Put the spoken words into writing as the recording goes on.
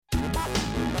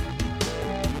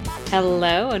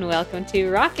Hello and welcome to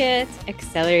Rocket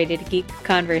Accelerated Geek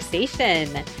Conversation.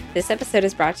 This episode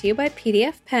is brought to you by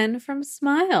PDF Pen from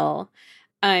Smile.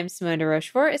 I'm Simona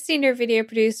Rochefort, a senior video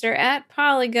producer at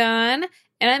Polygon,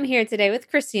 and I'm here today with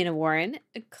Christina Warren,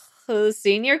 a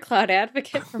senior cloud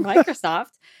advocate for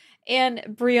Microsoft, and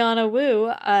Brianna Wu,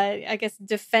 I guess,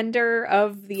 defender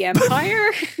of the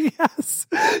empire. Yes.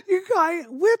 We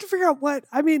have to figure out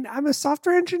I'm a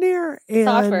software engineer.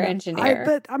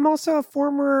 But I'm also a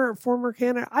former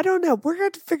candidate. I don't know. We're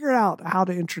going to figure out how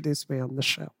to introduce me on the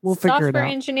show. We'll figure it out. Software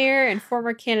engineer and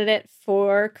former candidate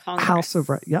for Congress. House of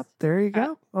Rep. Yep, there you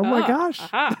go. My gosh.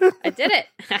 I did it.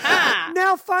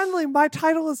 Now, finally, my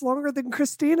title is longer than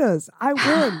Christina's. I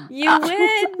win. You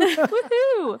win.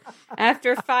 Woohoo.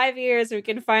 After 5 years, we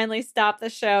can finally stop the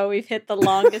show. We've hit the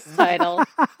longest title.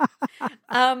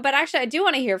 But actually, I do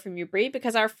want to hear from you, Brie,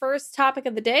 because our first topic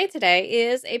of the day today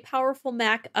is a powerful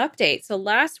Mac update. So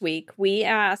last week, you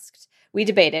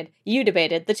debated,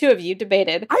 the two of you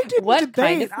debated. I didn't what debate.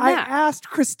 Kind of Mac. I asked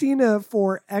Christina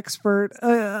for expert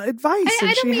advice.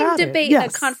 I don't mean debate in a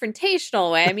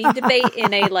confrontational way. I mean debate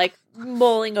in a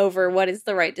mulling over what is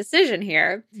the right decision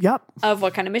here. Yep. Of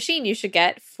what kind of machine you should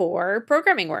get for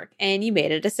programming work. And you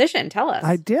made a decision. Tell us.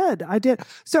 I did.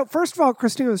 So first of all,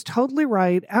 Christina was totally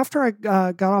right. After I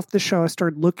got off the show, I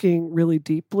started looking really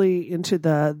deeply into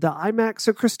the iMac.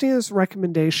 So Christina's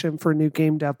recommendation for a new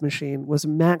game dev machine was a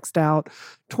maxed out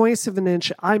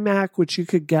 27-inch iMac, which you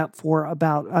could get for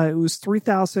about, it was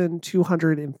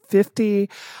 $3,250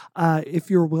 if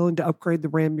you're willing to upgrade the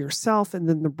RAM yourself. And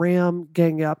then the RAM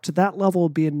getting up to that level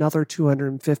would be another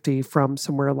 $250 from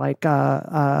somewhere like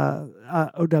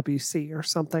OWC or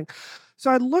something. So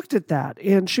I looked at that,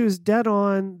 and she was dead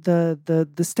on. The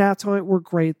stats on it were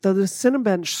great, though the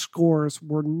Cinebench scores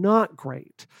were not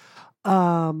great.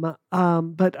 But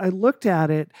I looked at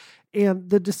it, and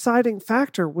the deciding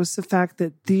factor was the fact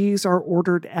that these are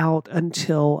ordered out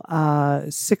until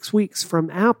 6 weeks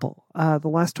from Apple. The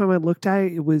last time I looked at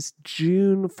it, it was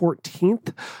June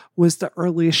 14th was the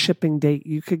earliest shipping date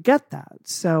you could get that.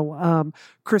 So,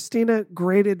 Christina,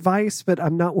 great advice, but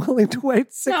I'm not willing to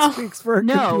wait 6 weeks for a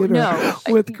computer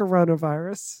with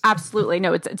coronavirus. Absolutely.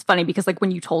 No, it's funny because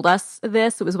when you told us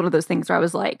this, it was one of those things where I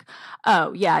was like,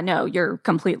 oh, yeah, no, you're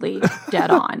completely dead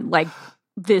on.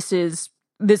 This is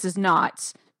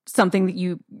not something that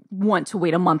you want to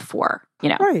wait a month for,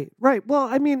 Right. Well,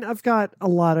 I've got a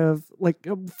lot of,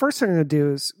 first thing I'm going to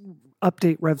do is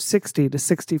update Rev 60 to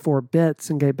 64 bits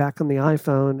and get back on the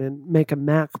iPhone and make a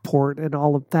Mac port and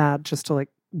all of that just to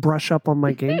brush up on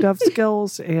my game dev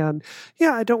skills. And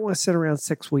I don't want to sit around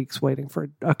 6 weeks waiting for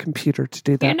a computer to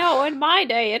do that. In my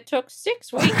day, it took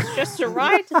 6 weeks just to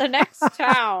ride to the next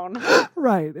town.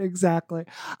 Right, exactly.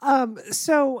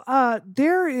 So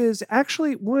there is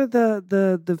actually one of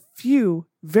the few,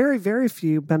 very, very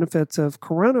few benefits of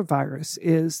coronavirus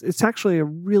is it's actually a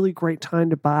really great time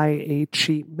to buy a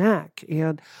cheap Mac.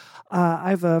 And I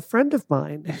have a friend of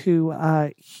mine who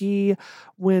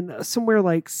when somewhere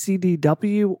like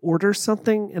CDW orders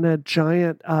something and a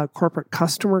giant corporate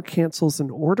customer cancels an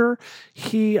order,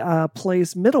 he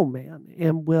plays middleman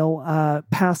and will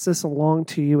pass this along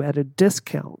to you at a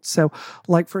discount. So,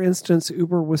 for instance,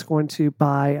 Uber was going to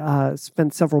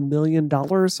spend several $1 million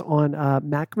on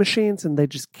Mac machines, and they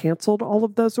just canceled all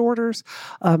of those orders.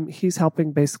 He's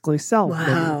helping basically sell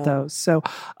many of those. So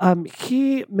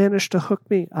he managed to hook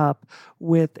me up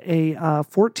with a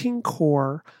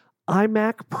 14-core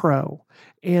iMac Pro.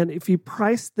 And if you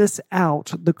price this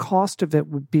out, the cost of it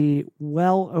would be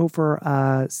well over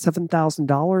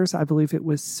 $7,000. I believe it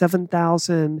was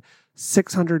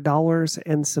 $7,600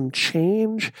 and some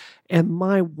change. And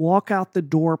my walk out the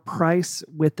door price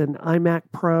with an iMac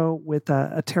Pro with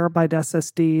a terabyte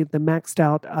SSD, the maxed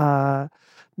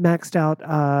out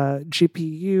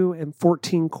GPU and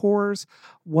 14 cores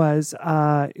was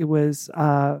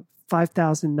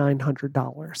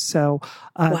 $5,900. So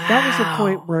that was the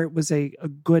point where it was a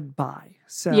good buy.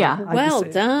 So well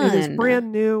done. It is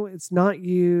brand new. It's not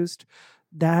used.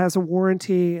 That has a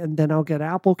warranty, and then I'll get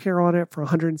Apple Care on it for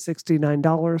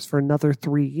 $169 for another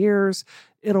 3 years.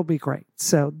 It'll be great.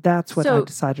 So that's what I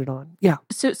decided on. Yeah.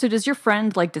 So does your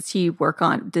friend, does he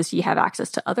have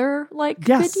access to other, good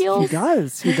yes, deals?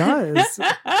 He does.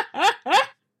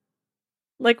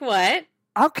 Like what?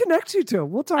 I'll connect you to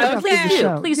him. We'll talk about the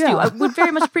show. Please do. I would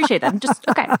very much appreciate that.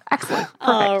 Okay. Excellent. Perfect.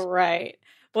 All right.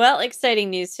 Well,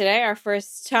 exciting news today. Our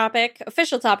first topic,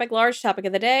 official topic, large topic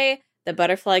of the day. The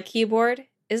butterfly keyboard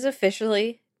is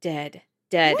officially dead.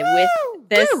 Woo! With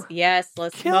this, yes,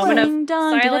 let's moment of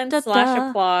silence /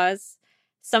 applause.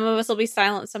 Some of us will be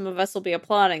silent, some of us will be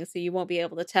applauding, so you won't be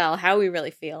able to tell how we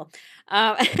really feel.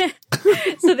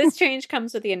 So this change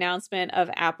comes with the announcement of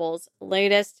Apple's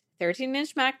latest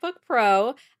 13-inch MacBook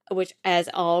Pro, which, as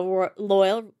all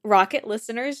loyal Rocket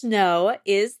listeners know,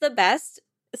 is the best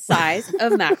size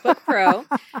of MacBook Pro.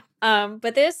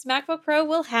 But this MacBook Pro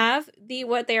will have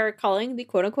what they are calling the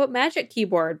quote-unquote magic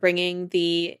keyboard, bringing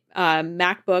the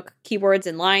MacBook keyboards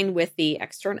in line with the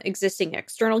existing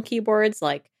external keyboards,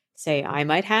 like, say, I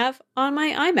might have on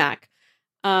my iMac.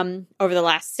 Over the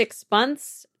last 6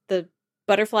 months, the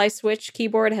butterfly switch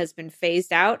keyboard has been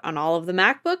phased out on all of the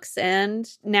MacBooks, and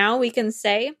now we can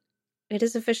say it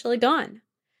is officially gone.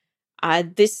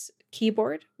 This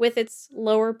keyboard, with its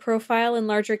lower profile and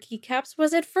larger keycaps,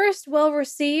 was at first well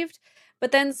received,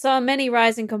 but then saw many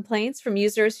rising complaints from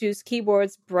users whose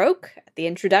keyboards broke at the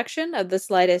introduction of the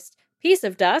slightest piece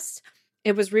of dust.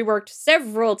 It was reworked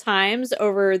several times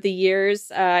over the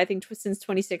years, I think since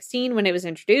 2016 when it was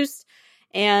introduced,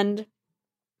 and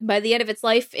by the end of its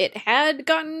life, it had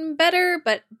gotten better,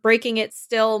 but breaking it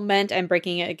still meant, and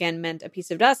breaking it again meant a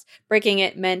piece of dust. Breaking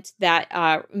it meant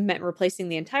meant replacing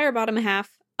the entire bottom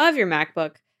half of your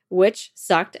MacBook, which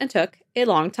sucked and took a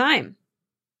long time.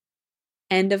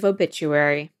 End of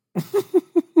obituary.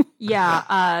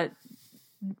 Yeah,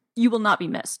 you will not be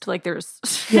missed. Like there's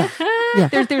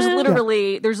there's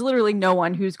literally no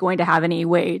one who's going to have any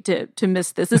way to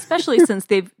miss this, especially since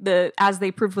as they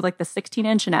proved with like the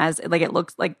 16-inch and as like it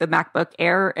looks like the MacBook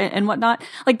Air and whatnot,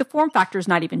 like the form factor is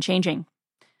not even changing.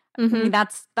 Mm-hmm.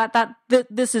 I mean,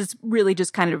 this is really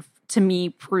just kind of, to me,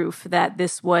 proof that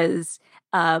this was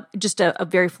just a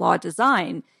very flawed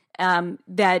design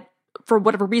that for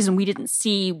whatever reason we didn't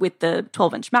see with the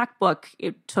 12-inch MacBook.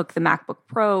 It took the MacBook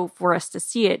Pro for us to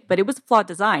see it, but it was a flawed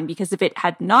design, because if it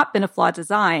had not been a flawed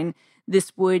design,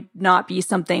 this would not be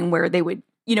something where they would,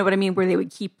 you know what I mean, where they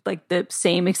would keep like the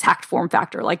same exact form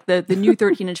factor. Like the new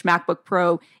 13-inch MacBook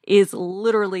Pro is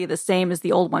literally the same as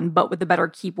the old one, but with a better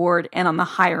keyboard and on the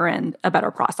higher end, a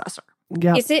better processor.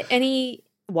 Yeah. Is it any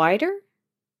wider?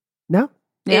 No.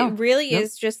 It really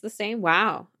is just the same.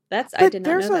 Wow. I did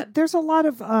not know that. There's a lot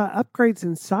of upgrades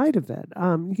inside of it.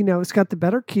 It's got the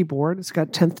better keyboard. It's got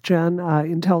 10th gen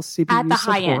Intel CPU at the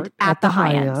support. high end. At the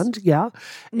high end, yeah.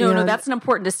 No, that's an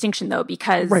important distinction though,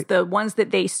 because the ones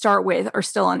that they start with are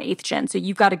still on 8th gen. So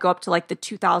you've got to go up to like the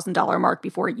 $2,000 mark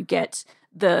before you get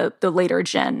the later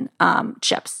gen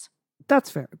chips. That's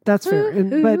fair. But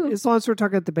as long as we're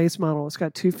talking about the base model, it's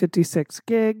got 256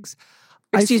 gigs.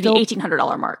 Excuse me,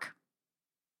 $1,800 mark.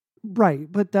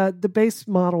 Right, but the base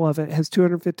model of it has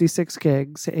 256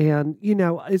 gigs, and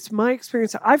it's my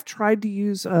experience. I've tried to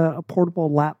use a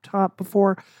portable laptop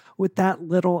before with that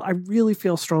little. I really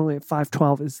feel strongly that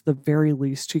 512 is the very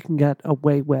least you can get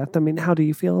away with. I mean, how do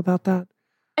you feel about that?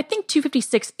 I think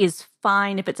 256 is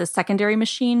fine if it's a secondary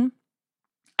machine.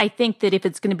 I think that if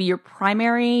it's going to be your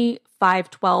primary,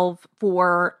 512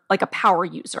 for like a power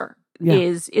user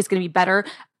is going to be better.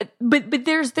 But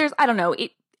there's I don't know.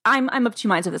 I'm of two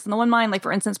minds of this. On the one mind, like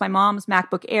for instance, my mom's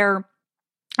MacBook Air,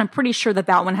 I'm pretty sure that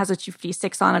one has a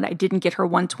 256 on it. I didn't get her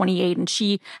 128, and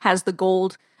she has the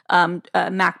gold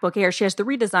MacBook Air. She has the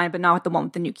redesign, but not the one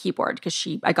with the new keyboard, because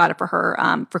I got it for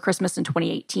her for Christmas in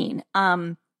 2018.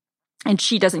 And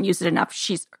she doesn't use it enough.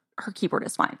 Her keyboard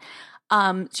is fine.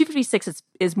 256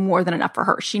 is more than enough for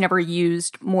her. She never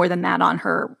used more than that on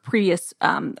her previous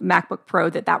MacBook Pro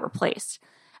that replaced.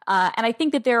 And I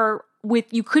think that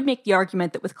you could make the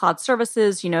argument that with cloud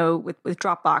services, with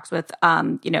Dropbox, with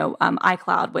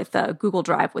iCloud, with Google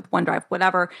Drive, with OneDrive,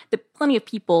 whatever, that plenty of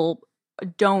people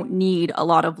don't need a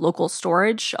lot of local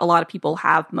storage. A lot of people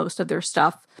have most of their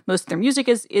stuff, most of their music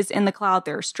is in the cloud.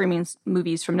 They're streaming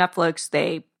movies from Netflix.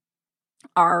 They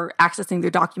are accessing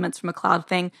their documents from a cloud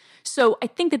thing. So I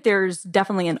think that there's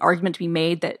definitely an argument to be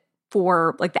made that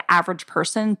for like the average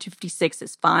person, 256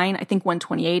 is fine. I think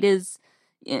 128 is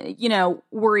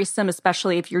worrisome,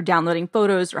 especially if you're downloading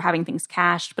photos or having things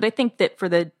cached. But I think that for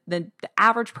the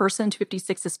average person,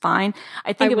 256 is fine.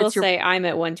 I will say I'm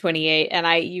at 128,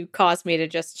 and you caused me to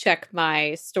just check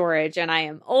my storage, and I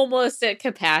am almost at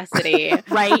capacity.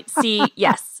 Right? See,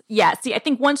 yes. Yeah. See, I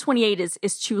think 128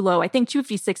 is too low. I think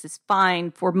 256 is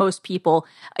fine for most people.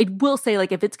 I will say,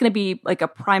 like, if it's going to be like a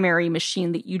primary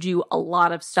machine that you do a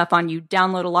lot of stuff on, you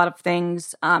download a lot of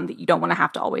things that you don't want to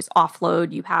have to always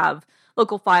offload. You have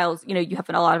local files, you have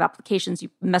a lot of applications, you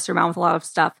mess around with a lot of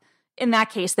stuff. In that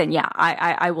case, then yeah,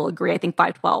 I will agree. I think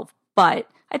 512, but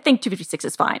I think 256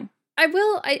 is fine.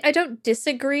 I don't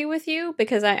disagree with you,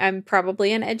 because I'm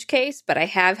probably an edge case, but I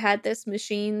have had this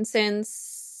machine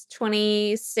since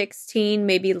 2016,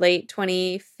 maybe late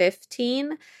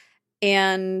 2015.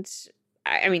 And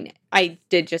I mean, I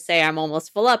did just say I'm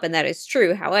almost full up, and that is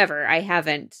true. However, I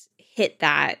haven't hit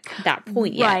that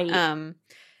point yet. Right.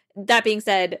 That being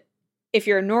said, if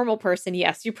you're a normal person,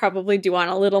 yes, you probably do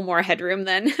want a little more headroom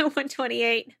than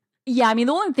 128. Yeah, I mean,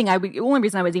 the only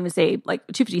reason I would even say like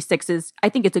 256 is I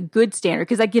think it's a good standard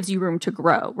because that gives you room to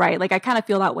grow, right? Like I kind of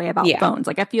feel that way about phones.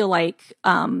 Like I feel like,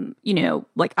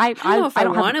 like I don't know if I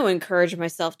want to encourage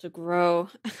myself to grow.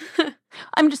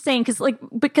 I'm just saying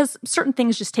because certain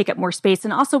things just take up more space.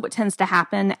 And also what tends to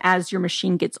happen as your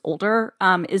machine gets older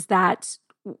is that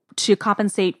to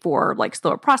compensate for like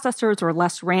slower processors or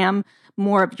less RAM,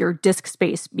 more of your disk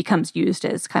space becomes used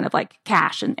as kind of like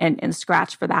cache and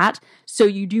scratch for that. So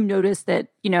you do notice that,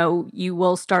 you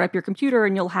will start up your computer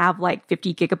and you'll have like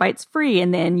 50 gigabytes free,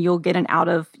 and then you'll get an out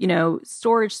of,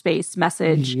 storage space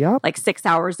message like 6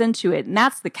 hours into it. And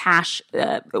that's the cache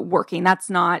working. That's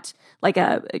not like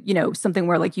something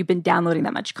where like you've been downloading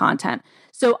that much content.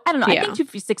 So I don't know. I think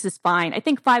 256 is fine. I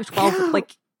think 512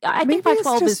 I think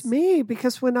 512 it's just me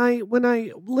because when I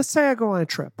let's say I go on a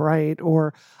trip, right?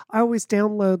 Or I always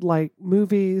download like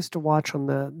movies to watch on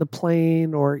the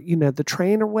plane or, the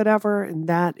train or whatever. And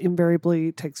that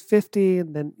invariably takes 50.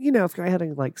 And then, if you're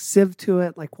adding like Civ to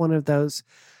it, like one of those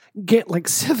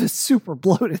Civ is super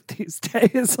bloated these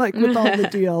days, like with all the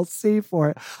DLC for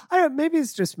it. Maybe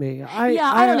it's just me. I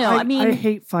don't know. I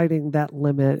hate fighting that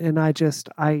limit, and I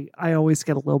always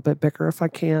get a little bit bigger if I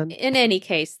can. In any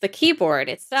case, the keyboard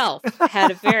itself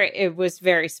it was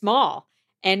very small,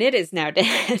 and it is now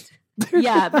dead.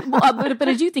 Yeah, but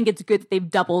I do think it's good that they've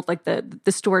doubled like the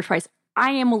storage price.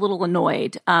 I am a little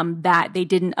annoyed that they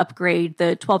didn't upgrade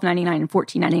the $12.99 and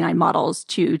 $14.99 models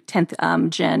to 10th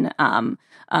gen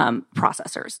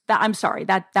processors. I'm sorry,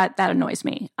 that annoys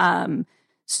me. But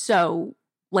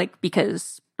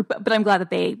I'm glad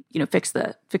that they fixed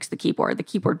the keyboard. The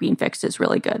keyboard being fixed is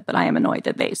really good. But I am annoyed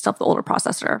that they still have the older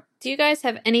processor. Do you guys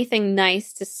have anything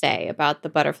nice to say about the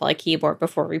Butterfly keyboard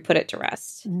before we put it to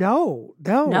rest? No.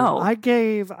 I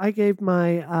gave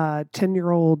my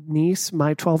 10-year-old niece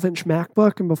my 12-inch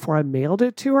MacBook, and before I mailed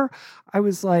it to her, I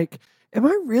was like, am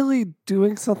I really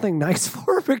doing something nice for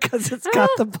her because it's got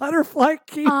the Butterfly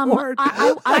keyboard?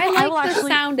 I like the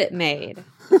sound it made.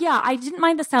 Yeah, I didn't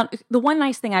mind the sound. The one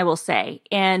nice thing I will say,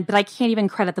 but I can't even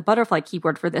credit the Butterfly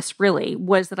keyboard for this really,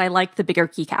 was that I liked the bigger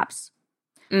keycaps.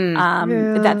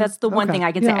 That's the one thing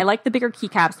I can say. I like the bigger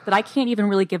keycaps, but I can't even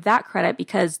really give that credit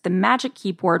because the Magic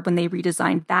Keyboard, when they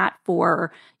redesigned that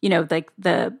for, like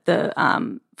the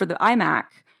for the iMac,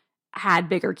 had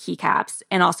bigger keycaps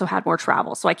and also had more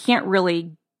travel. So I can't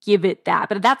really give it that,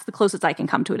 but that's the closest I can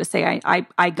come to it to say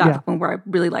I got to the point where I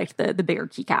really liked the bigger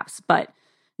keycaps. But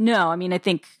no, I mean, I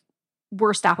think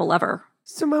worst Apple ever.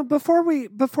 So before we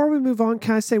move on,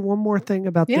 can I say one more thing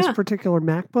about this particular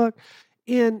MacBook?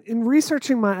 In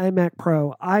researching my iMac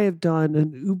Pro, I have done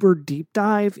an uber deep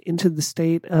dive into the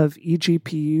state of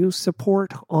eGPU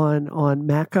support on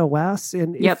Mac OS.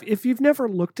 And if you've never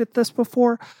looked at this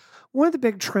before, one of the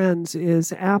big trends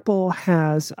is Apple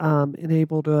has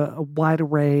enabled a wide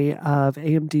array of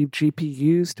AMD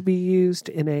GPUs to be used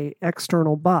in an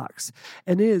external box.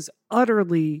 And it is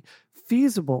utterly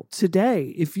feasible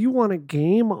today, if you want a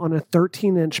game on a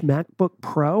 13-inch MacBook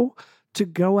Pro, to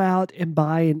go out and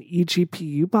buy an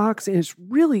eGPU box, and it's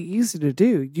really easy to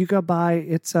do. You go buy,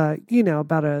 it's about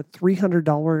a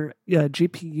 $300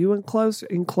 GPU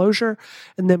enclosure,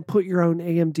 and then put your own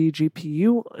AMD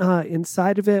GPU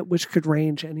inside of it, which could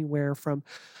range anywhere from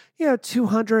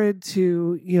 $200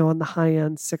 to on the high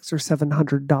end $600 or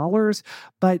 $700.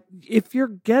 But if you're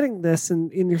getting this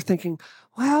and you're thinking,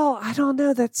 well, I don't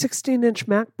know, that 16-inch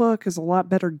MacBook is a lot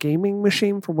better gaming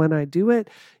machine for when I do it,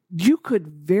 you could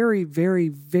very, very,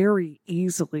 very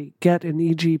easily get an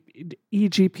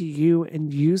eGPU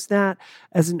and use that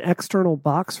as an external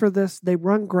box for this. They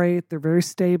run great. They're very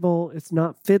stable. It's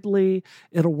not fiddly.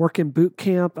 It'll work in boot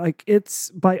camp. Like, it's,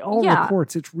 by all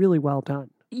reports, it's really well done.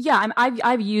 Yeah,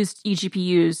 I've used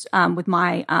eGPUs with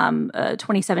my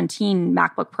 2017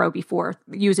 MacBook Pro before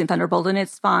using Thunderbolt, and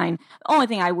it's fine. The only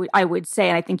thing I would say,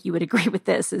 and I think you would agree with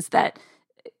this, is that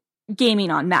gaming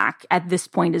on Mac at this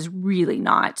point is really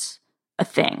not a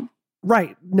thing.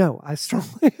 Right. No, I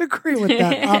strongly agree with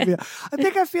that. Obviously, I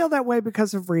think I feel that way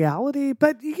because of reality,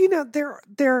 but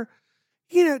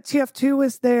TF2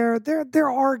 is there. There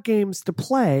are games to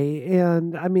play,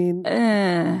 and I mean,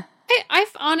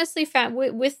 I've honestly found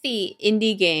with the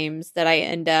indie games that I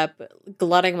end up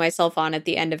glutting myself on at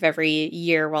the end of every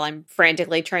year while I'm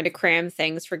frantically trying to cram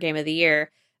things for Game of the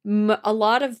Year, a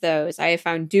lot of those I have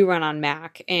found do run on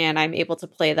Mac, and I'm able to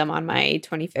play them on my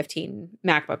 2015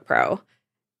 MacBook Pro.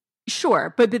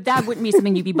 Sure, but that wouldn't be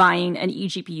something you'd be buying an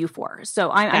eGPU for.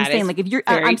 So I'm saying, like, if you're,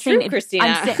 I'm saying,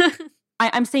 Christina.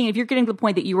 I'm saying if you're getting to the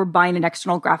point that you were buying an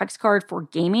external graphics card for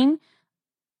gaming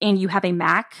and you have a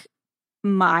Mac,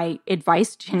 my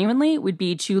advice genuinely would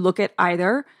be to look at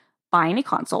either buying a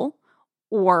console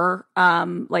or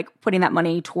like putting that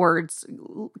money towards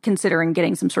considering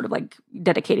getting some sort of like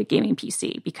dedicated gaming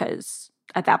PC, because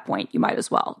at that point you might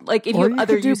as well. Like if you have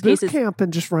other use cases, Boot Camp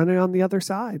and just run it on the other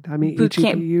side. I mean,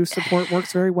 eGPU support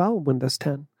works very well in Windows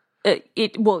 10.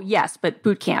 Well, yes, but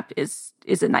Boot Camp is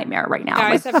a nightmare right now.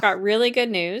 Guys, I've got really good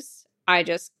news. I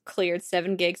just cleared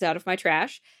 7 gigs out of my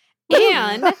trash.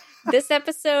 And this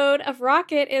episode of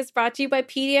Rocket is brought to you by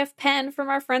PDF Pen from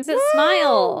our friends at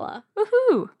Smile.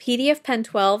 Woohoo! PDF Pen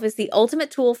 12 is the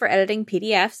ultimate tool for editing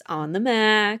PDFs on the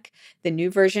Mac. The new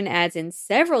version adds in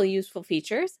several useful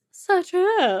features, such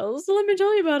as, let me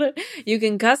tell you about it. You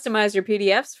can customize your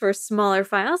PDFs for smaller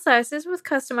file sizes with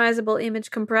customizable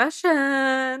image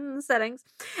compression settings.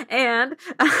 And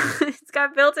it's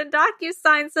got built-in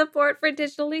DocuSign support for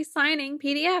digitally signing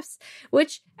PDFs,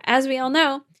 which, as we all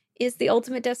know, is the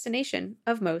ultimate destination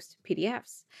of most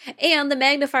PDFs. And the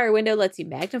magnifier window lets you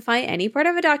magnify any part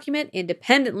of a document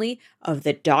independently of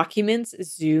the document's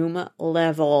zoom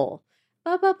level.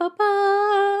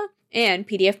 Ba-ba-ba-ba. And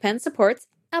PDF Pen supports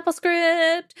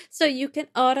AppleScript, so you can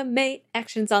automate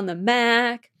actions on the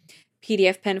Mac.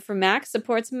 PDF Pen for Mac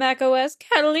supports macOS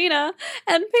Catalina,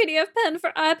 and PDF Pen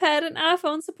for iPad and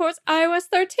iPhone supports iOS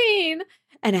 13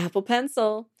 and Apple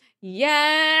Pencil.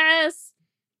 Yes!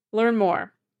 Learn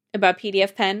more about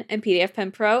PDF Pen and PDF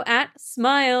Pen Pro at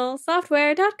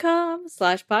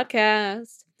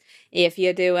smilesoftware.com/podcast. If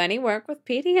you do any work with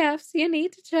PDFs, you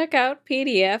need to check out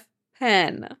PDF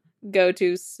Pen. Go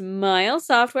to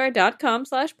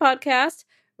smilesoftware.com/podcast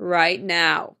right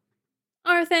now.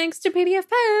 Our thanks to PDF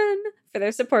Pen for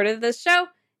their support of this show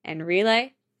and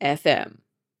Relay FM.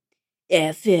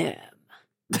 FM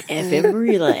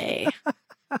Relay.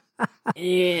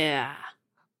 Yeah.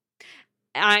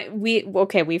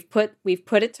 We've put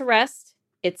it to rest.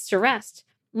 It's to rest.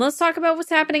 Let's talk about what's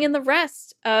happening in the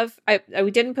rest of.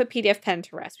 We didn't put PDF Pen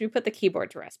to rest. We put the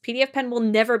keyboard to rest. PDF Pen will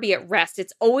never be at rest.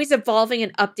 It's always evolving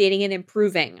and updating and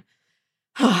improving.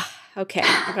 Okay,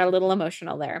 I got a little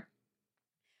emotional there.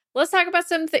 Let's talk about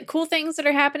some cool things that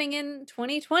are happening in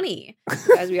 2020.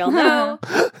 As we all know.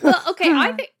 Well, okay,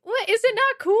 I think. What, is it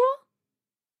not cool?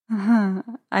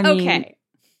 I mean, okay.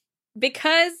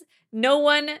 Because no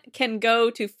one can go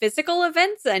to physical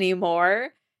events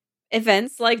anymore.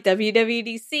 Events like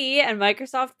WWDC and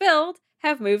Microsoft Build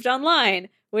have moved online,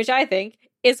 which I think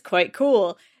is quite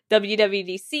cool.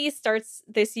 WWDC starts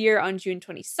this year on June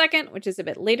 22nd, which is a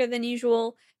bit later than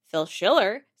usual. Phil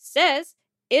Schiller says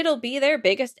it'll be their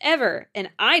biggest ever, and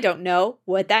I don't know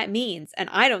what that means, and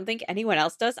I don't think anyone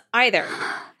else does either.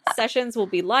 Sessions will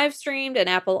be live streamed, and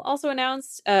Apple also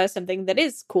announced something that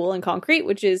is cool and concrete,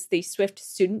 which is the Swift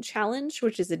Student Challenge,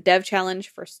 which is a dev challenge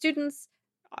for students.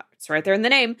 It's right there in the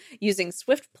name, using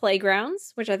Swift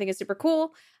Playgrounds, which I think is super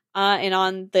cool. And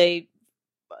on the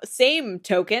same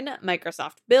token,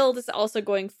 Microsoft Build is also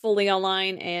going fully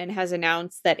online and has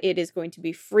announced that it is going to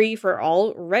be free for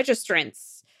all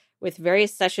registrants, with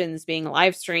various sessions being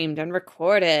live streamed and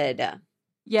recorded.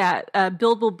 Yeah,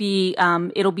 Build will be,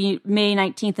 it'll be May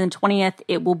 19th and 20th.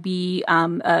 It will be,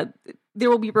 there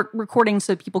will be recordings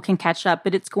so people can catch up,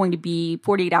 but it's going to be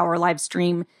 48-hour live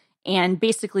stream. And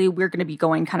basically, we're going to be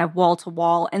going kind of wall to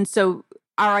wall. And so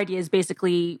our idea is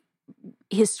basically,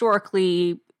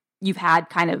 historically, you've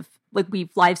had kind of, like, we've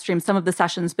live streamed some of the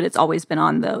sessions, but it's always been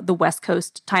on the West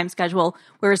Coast time schedule.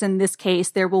 Whereas in this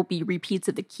case, there will be repeats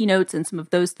of the keynotes and some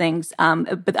of those things,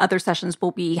 but other sessions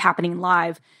will be happening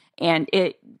live. And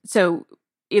it'll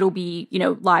be,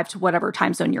 live to whatever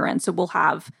time zone you're in. So we'll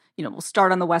have, we'll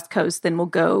start on the West Coast, then we'll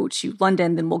go to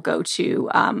London, then we'll go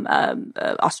to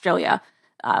Australia.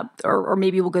 Or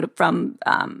maybe we'll go from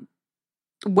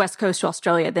West Coast to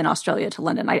Australia, then Australia to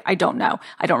London. I don't know.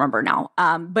 I don't remember now.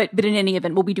 But in any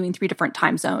event, we'll be doing 3 different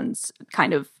time zones,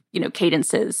 kind of,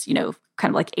 cadences,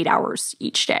 kind of like 8 hours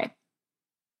each day.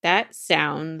 That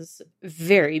sounds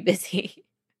very busy.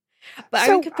 But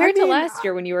so, compared to last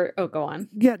year when you were... Oh, go on.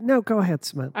 Yeah, no, go ahead,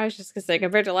 Samantha. I was just going to say,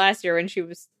 compared to last year when she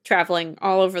was traveling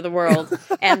all over the world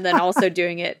and then also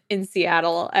doing it in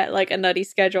Seattle at like a nutty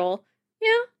schedule.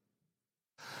 Yeah.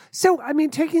 So,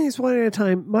 taking these one at a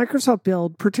time, Microsoft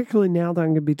Build, particularly now that I'm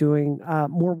going to be doing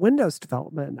more Windows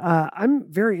development, I'm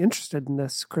very interested in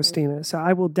this, Christina. So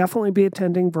I will definitely be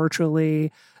attending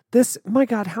virtually. This, my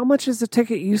God, how much is the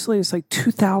ticket? Usually it's like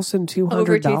 $2,200.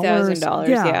 Over $2,000,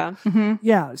 yeah. Mm-hmm.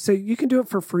 Yeah, so you can do it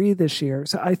for free this year.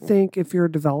 So I think if you're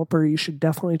a developer, you should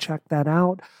definitely check that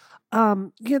out.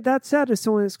 Yeah, that said, as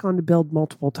someone that's gone to Build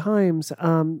multiple times,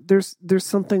 there's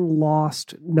something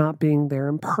lost not being there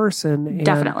in person. And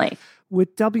Definitely.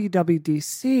 with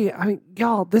WWDC, I mean,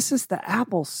 y'all, this is the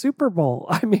Apple Super Bowl.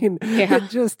 I mean, It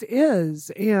just is.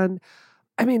 And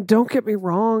I mean, don't get me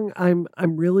wrong. I'm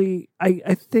really,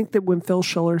 I think that when Phil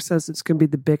Schiller says it's going to be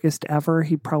the biggest ever,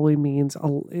 he probably means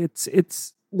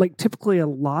it's like typically a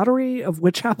lottery of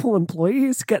which Apple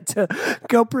employees get to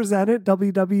go present at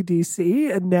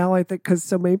WWDC. And now I think because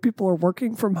so many people are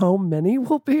working from home, many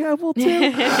will be able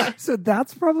to. So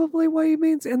that's probably what he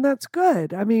means. And that's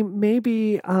good. I mean,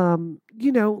 maybe,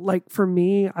 like for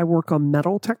me, I work on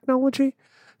metal technology.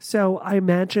 So I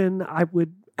imagine I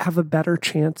would have a better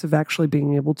chance of actually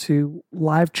being able to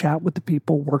live chat with the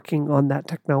people working on that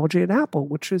technology at Apple,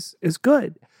 which is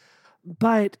good.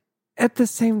 But at the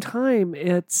same time,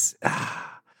 it's,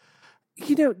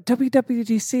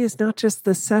 WWDC is not just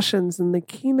the sessions and the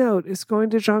keynote. It's going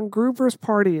to John Gruber's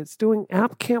party. It's doing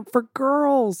App Camp for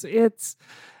girls. It's,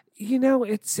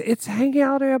 it's hanging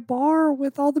out at a bar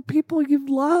with all the people you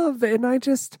love. And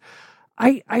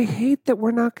I hate that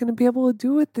we're not going to be able to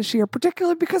do it this year,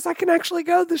 particularly because I can actually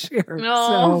go this year.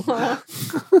 No,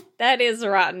 that is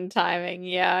rotten timing.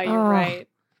 Yeah, you're right.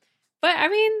 But I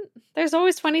mean, there's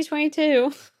always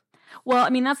 2022. Well, I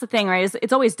mean, that's the thing, right?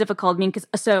 It's always difficult. I mean, because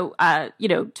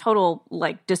total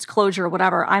like disclosure or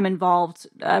whatever, I'm involved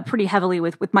pretty heavily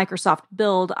with Microsoft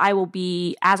Build. I will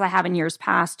be, as I have in years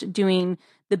past, doing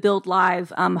the Build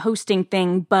Live hosting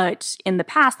thing. But in the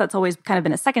past, that's always kind of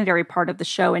been a secondary part of the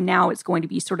show. And now it's going to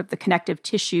be sort of the connective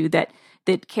tissue that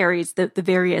carries the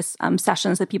various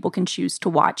sessions that people can choose to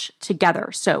watch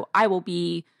together. So I will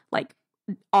be like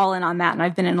all in on that. And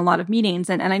I've been in a lot of meetings.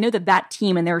 And I know that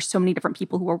team, and there are so many different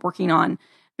people who are working on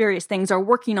various things, are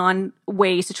working on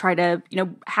ways to try to,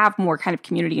 have more kind of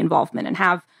community involvement and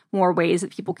have more ways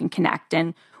that people can connect.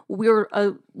 And we were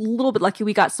a little bit lucky.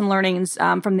 We got some learnings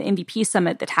from the MVP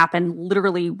summit that happened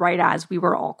literally right as we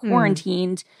were all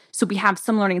quarantined. So we have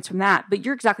some learnings from that. But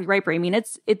you're exactly right, Bray. I mean,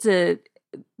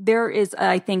 there is,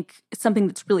 I think, something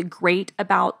that's really great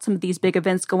about some of these big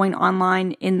events going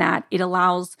online in that it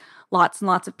allows lots and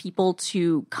lots of people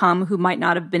to come who might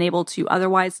not have been able to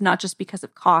otherwise, not just because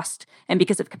of cost and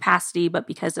because of capacity, but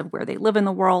because of where they live in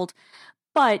the world.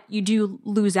 But you do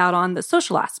lose out on the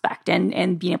social aspect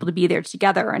and being able to be there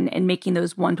together and making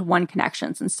those one-to-one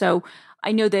connections. And so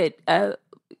I know that,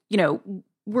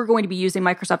 we're going to be using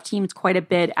Microsoft Teams quite a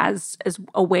bit as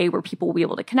a way where people will be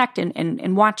able to connect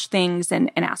and watch things and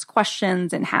ask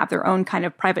questions and have their own kind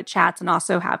of private chats and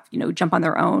also have, jump on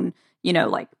their own,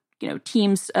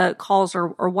 Teams calls or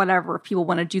whatever, if people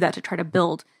want to do that to try to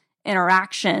build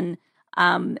interaction.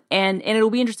 And it'll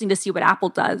be interesting to see what Apple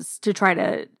does to try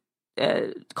to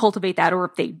cultivate that,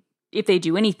 or if they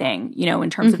do anything, in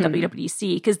terms of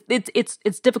WWDC, because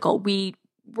it's difficult.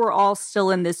 We're all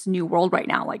still in this new world right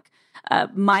now. Like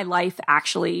my life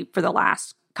actually for the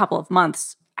last couple of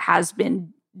months has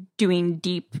been doing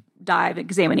deep dive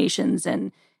examinations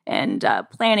and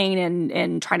planning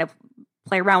and trying to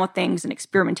play around with things and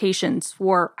experimentations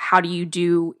for how do you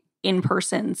do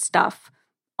in-person stuff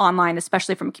online,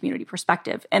 especially from a community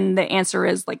perspective. And the answer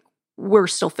is like, we're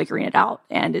still figuring it out,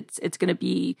 and it's going to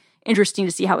be interesting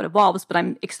to see how it evolves. But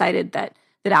I'm excited that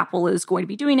Apple is going to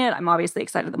be doing it. I'm obviously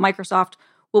excited that Microsoft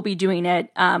will be doing it.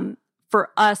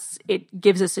 For us, it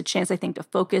gives us a chance, I think, to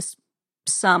focus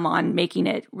some on making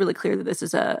it really clear that this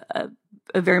is a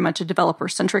very much a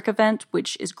developer-centric event,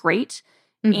 which is great.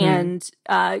 And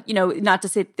not to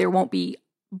say that there won't be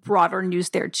broader news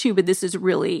there too, but this is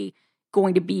really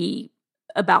going to be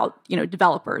about,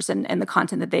 developers and the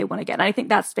content that they want to get. And I think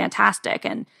that's fantastic.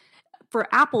 And for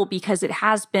Apple, because it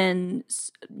has been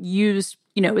used,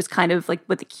 as kind of like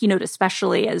with the keynote,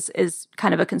 especially as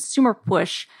kind of a consumer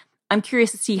push, I'm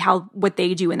curious to see what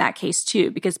they do in that case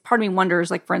too, because part of me wonders,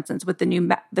 like, for instance, with the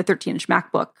 13-inch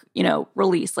MacBook,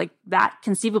 release, like that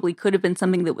conceivably could have been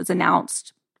something that was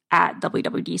announced at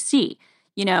WWDC,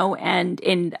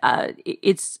 and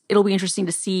it'll be interesting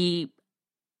to see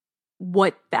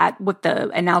what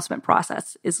the announcement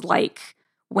process is like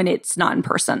when it's not in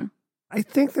person. I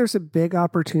think there's a big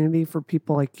opportunity for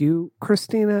people like you,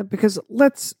 Christina, because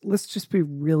let's just be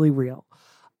really real.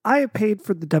 I have paid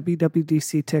for the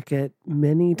WWDC ticket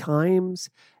many times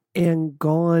and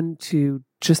gone to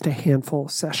just a handful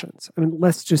of sessions. I mean,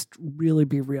 let's just really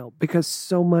be real, because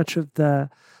so much of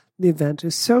the event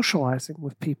is socializing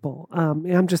with people.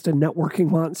 I'm just a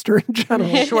networking monster in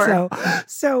general. Sure.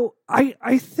 So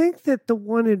I think that the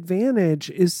one advantage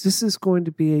is this is going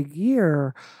to be a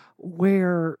year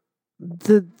where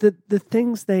the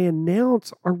things they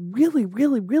announce are really,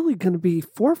 really, really going to be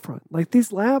forefront. Like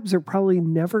these labs are probably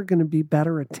never going to be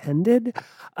better attended.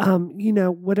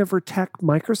 Whatever tech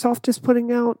Microsoft is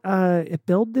putting out at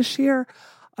Build this year,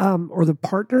 or the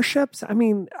partnerships. I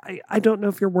mean, I don't know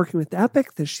if you're working with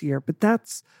Epic this year, but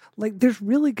that's like there's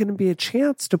really going to be a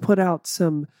chance to put out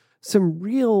some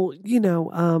real,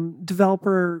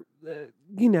 developer.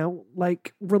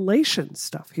 Like relation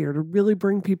stuff here to really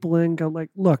bring people in and go like,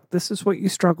 look, this is what you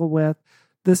struggle with.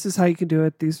 This is how you can do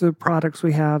it. These are the products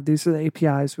we have. These are the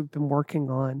APIs we've been working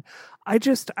on. I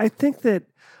think that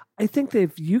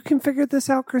if you can figure this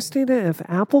out, Christina, if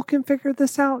Apple can figure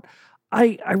this out,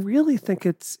 I really think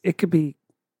it could be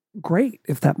great,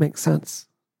 if that makes sense.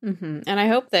 Mm-hmm. And I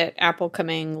hope that Apple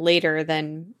coming later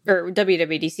than, or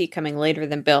WWDC coming later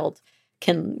than Build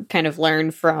can kind of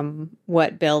learn from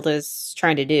what Build is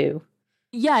trying to do.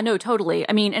 Yeah, no, totally.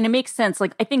 I mean, and it makes sense.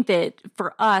 Like, I think that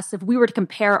for us, if we were to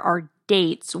compare our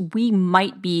dates, we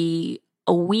might be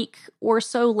a week or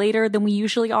so later than we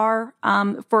usually are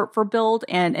for Build,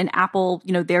 and Apple,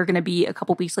 they're going to be a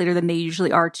couple weeks later than they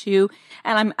usually are too.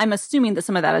 And I'm assuming that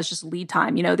some of that is just lead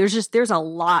time. There's a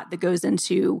lot that goes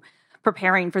into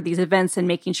preparing for these events and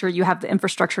making sure you have the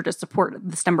infrastructure to support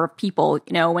this number of people,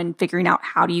 and figuring out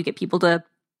how do you get people to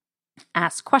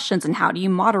ask questions and how do you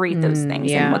moderate those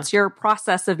things, and what's your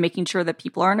process of making sure that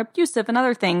people aren't abusive and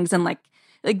other things, and like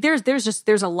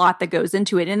there's a lot that goes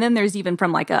into it. And then there's even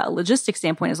from like a logistics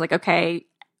standpoint, is like, okay,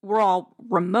 we're all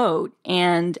remote,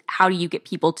 and how do you get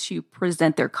people to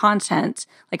present their content?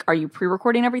 Like, are you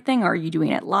pre-recording everything, or are you doing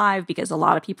it live? Because a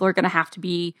lot of people are going to have to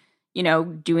be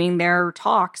doing their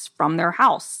talks from their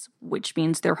house, which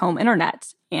means their home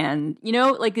internet. And,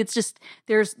 it's just,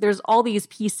 there's all these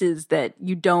pieces that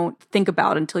you don't think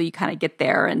about until you kind of get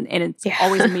there. And it's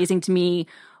always amazing to me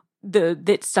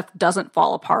that stuff doesn't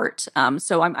fall apart.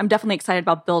 So I'm definitely excited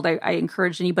about Build. I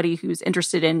encourage anybody who's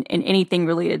interested in anything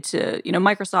related to,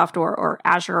 Microsoft or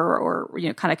Azure or,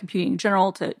 kind of computing in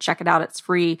general to check it out. It's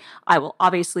free. I will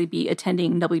obviously be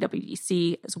attending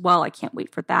WWDC as well. I can't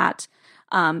wait for that.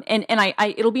 And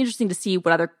it'll be interesting to see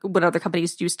what other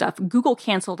companies do stuff. Google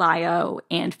canceled I/O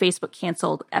and Facebook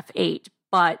canceled F8,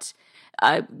 but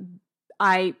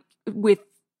with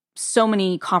so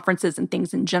many conferences and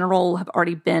things in general have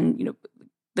already been,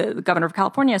 the governor of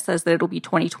California says that it'll be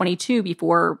 2022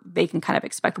 before they can kind of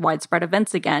expect widespread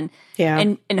events again. Yeah,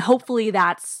 and hopefully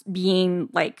that's being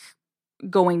like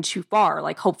going too far.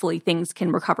 Like, hopefully things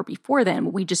can recover before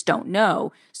then. We just don't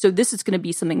know. So this is going to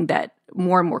be something that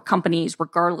more and more companies,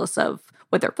 regardless of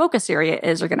what their focus area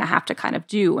is, are going to have to kind of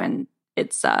do. And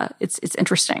it's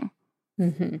interesting.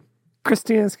 Mm-hmm.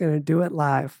 Christina's going to do it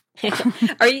live.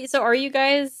 Are you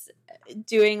guys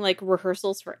doing like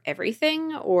rehearsals for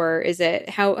everything, or is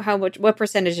it what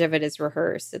percentage of it is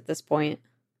rehearsed at this point?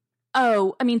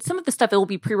 Oh, I mean, some of the stuff, it will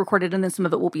be pre-recorded and then some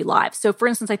of it will be live. So, for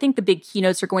instance, I think the big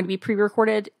keynotes are going to be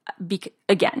pre-recorded.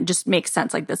 Again, just makes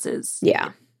sense. Like, this is,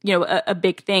 a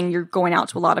big thing. You're going out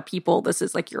to a lot of people. This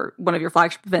is like one of your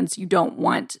flagship events. You don't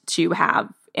want to have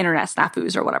internet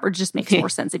snafus or whatever. It just makes more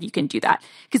sense if you can do that.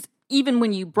 Because even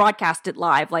when you broadcast it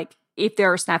live, like, if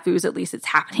there are snafus, at least it's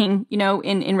happening,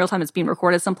 in real time. It's being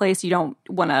recorded someplace. You don't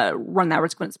want to run that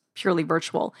risk when it's purely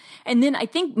virtual. And then I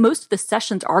think most of the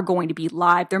sessions are going to be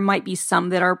live. There might be some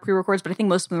that are pre-recorded, but I think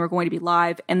most of them are going to be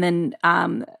live. And then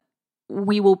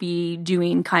we will be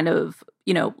doing kind of,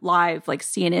 live, like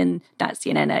ESPN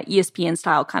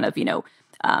style kind of,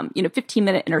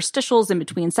 15-minute interstitials in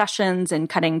between sessions and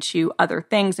cutting to other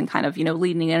things and kind of,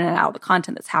 leading in and out of the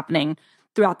content that's happening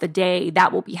throughout the day.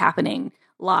 That will be happening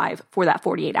live for that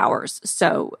 48 hours.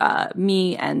 So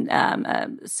me and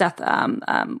Seth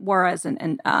Juarez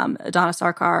and Adana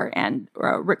Sarkar and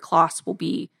Rick Kloss will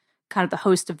be kind of the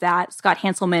host of that. Scott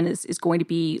Hanselman is going to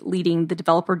be leading the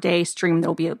Developer Day stream.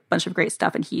 There'll be a bunch of great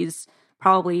stuff, and he's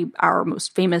probably our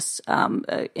most famous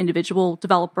individual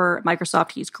developer at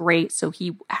Microsoft. He's great. So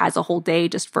he has a whole day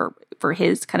just for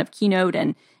his kind of keynote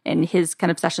and his kind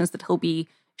of sessions that he'll be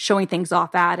showing things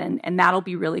off at, and that'll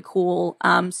be really cool.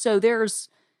 So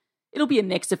it'll be a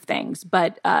mix of things,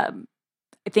 but I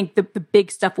think the big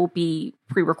stuff will be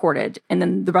pre-recorded, and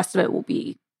then the rest of it will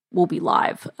be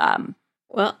live.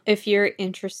 Well, if you're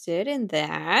interested in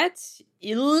that,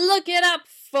 you look it up,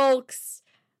 folks.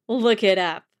 Look it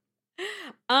up.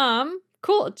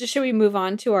 Cool. Should we move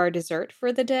on to our dessert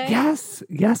for the day? Yes,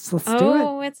 let's do it.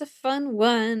 Oh, it's a fun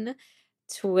one.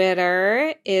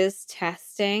 Twitter is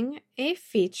testing a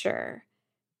feature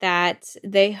that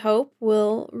they hope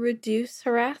will reduce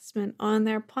harassment on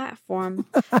their platform.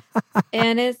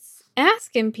 And it's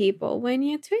asking people, when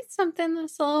you tweet something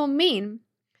that's a little mean,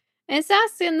 it's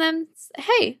asking them,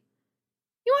 hey,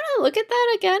 You want to look at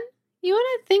that again? You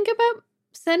want to think about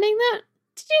sending that?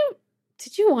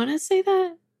 Did you want to say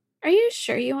that? Are you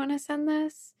sure you want to send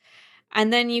this?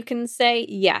 And then you can say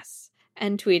yes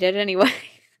and tweet it anyway.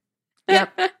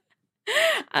 Yep.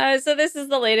 So this is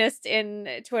the latest in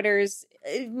Twitter's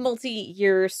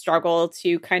multi-year struggle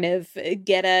to kind of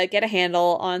get a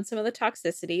handle on some of the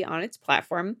toxicity on its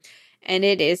platform. And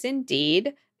it is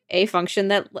indeed a function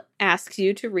that asks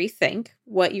you to rethink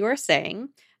what you are saying.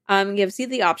 Gives you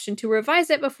the option to revise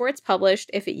it before it's published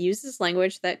if it uses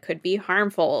language that could be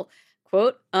harmful.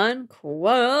 Quote,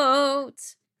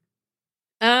 unquote.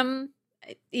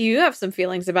 You have some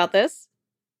feelings about this.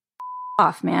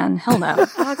 Off, man. Hell no.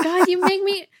 Oh, God, you made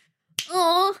me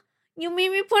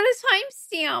put a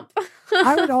timestamp.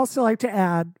 I would also like to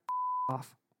add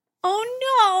off.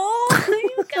 Oh, no,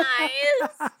 you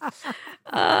guys.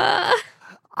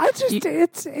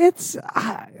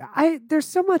 There's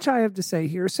so much I have to say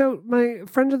here. So my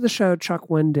friend of the show, Chuck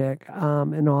Wendick,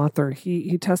 an author,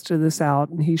 he tested this out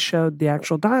and he showed the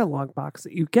actual dialogue box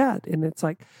that you get. And it's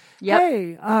like,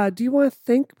 hey, do you want to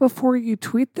think before you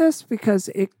tweet this? Because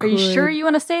Are you sure you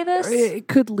want to say this? It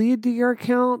could lead to your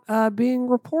account being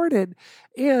reported.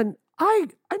 And I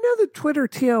know the Twitter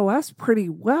TOS pretty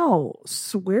well.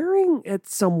 Swearing at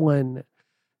someone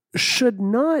should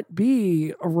not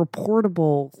be a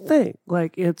reportable thing.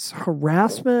 Like it's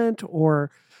harassment,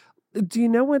 or do you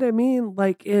know what I mean?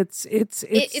 Like it's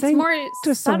more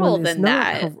subtle than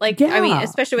that. I mean,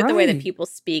 especially with the way that people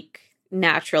speak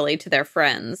naturally to their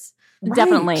friends. Right.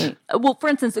 Definitely. Well, for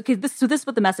instance, okay, this is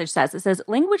what the message says. It says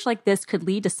language like this could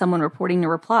lead to someone reporting a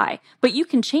reply, but you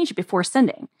can change it before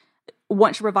sending.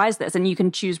 Want to revise this, and you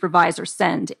can choose revise or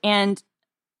send. And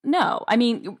no, I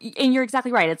mean, and you're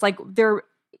exactly right. It's like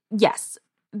yes,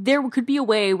 there could be a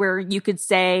way where you could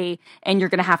say, and you're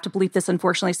going to have to bleep this,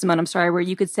 unfortunately, Simone, I'm sorry, where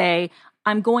you could say,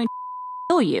 I'm going to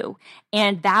kill you.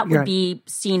 And that would be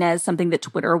seen as something that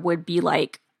Twitter would be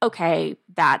like, okay,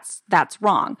 that's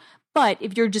wrong. But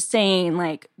if you're just saying,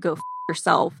 like, go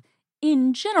yourself,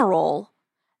 in general,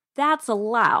 that's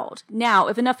allowed. Now,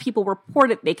 if enough people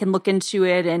report it, they can look into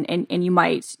it and you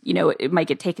might, it might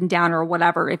get taken down or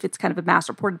whatever if it's kind of a mass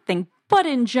reported thing. But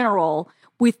in general,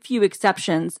 with few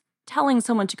exceptions, telling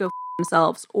someone to go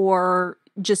themselves or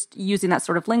just using that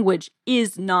sort of language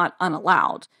is not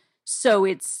unallowed. So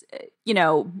it's,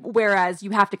 whereas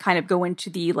you have to kind of go into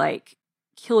the like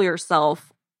kill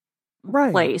yourself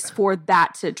place for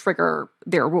that to trigger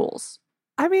their rules.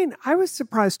 I mean, I was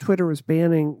surprised Twitter was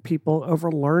banning people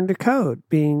over learn to code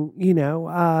being,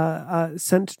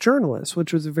 sent to journalists,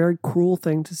 which was a very cruel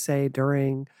thing to say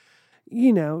during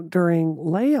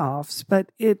layoffs.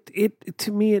 But it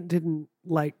to me, it didn't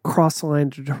like cross the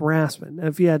line to harassment.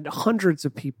 If you had hundreds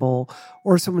of people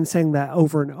or someone saying that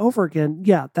over and over again,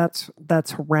 yeah, that's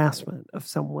harassment of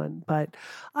someone. But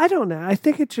I don't know. I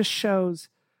think it just shows.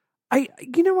 I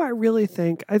really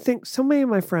think so many of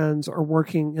my friends are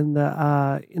working in the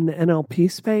NLP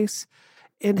space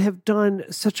and have done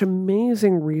such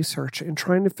amazing research in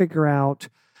trying to figure out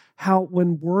how,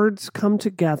 when words come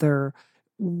together,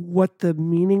 what the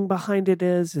meaning behind it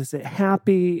is. Is it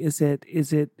happy? Is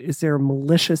there a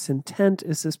malicious intent?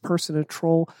 Is this person a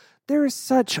troll? There is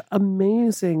such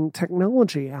amazing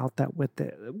technology out that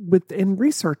in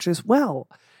research as well.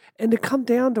 And to come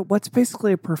down to what's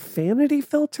basically a profanity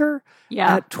filter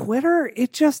at Twitter,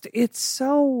 it's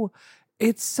so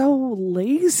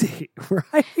lazy,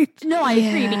 right? No, I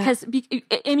agree because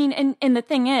I mean, and the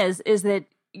thing is that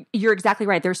you're exactly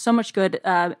right. There's so much good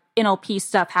NLP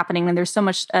stuff happening, and there's so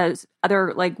much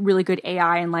other like really good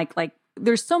AI, and like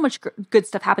there's so much good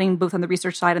stuff happening both on the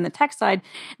research side and the tech side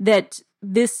that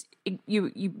this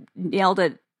you nailed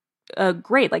it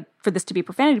great. Like for this to be a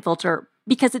profanity filter.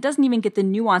 Because it doesn't even get the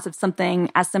nuance of something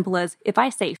as simple as if I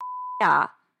say yeah,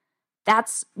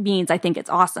 that means I think it's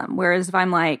awesome. Whereas if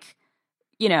I'm like,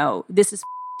 this is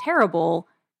terrible,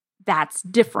 that's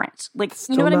different. Like,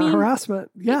 Still you know what I mean?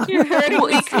 Harassment. Yeah. You're hurting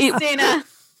me, Christina.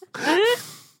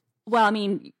 Well, I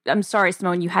mean, I'm sorry,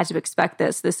 Simone, you had to expect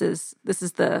this. This is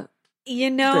the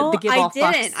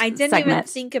I didn't even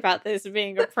think about this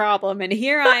being a problem, and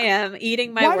here I am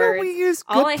eating my words. Why don't we use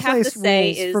good I have to say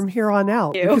is from here on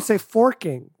out? We could say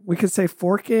forking. We could say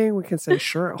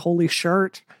shirt, holy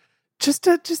shirt, just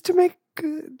to make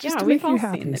to make you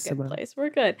happy. Seen the good place.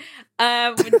 We're good.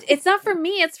 It's not for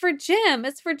me. It's for Jim.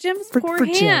 It's for Jim's poor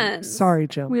hands. Jim. Sorry,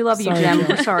 Jim. We love you, Jim.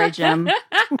 We're sorry, Jim.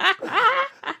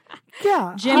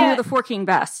 Yeah, Jim, you're the forking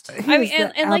best. I mean,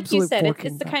 and like you said,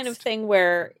 it's the kind of thing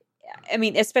where. I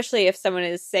mean, especially if someone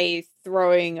is, say,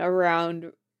 throwing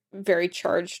around very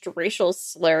charged racial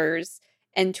slurs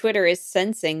and Twitter is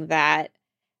sensing that,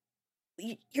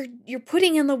 you're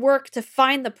putting in the work to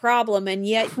find the problem, and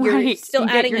yet you're Right. still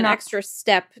And yet adding you're an not- extra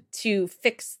step to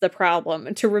fix the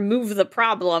problem, to remove the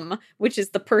problem, which is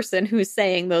the person who's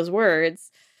saying those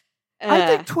words. I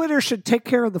think Twitter should take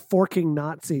care of the forking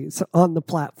Nazis on the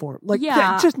platform. Like,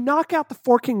 just knock out the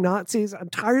forking Nazis. I'm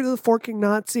tired of the forking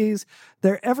Nazis.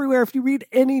 They're everywhere. If you read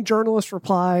any journalist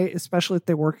reply, especially if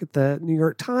they work at the New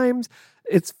York Times,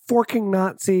 it's forking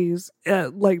Nazis,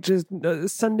 like just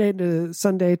Sunday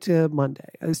to Monday.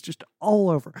 It's just all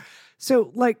over.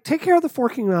 So, like, take care of the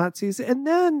forking Nazis, and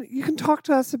then you can talk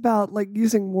to us about like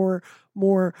using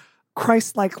more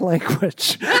Christ-like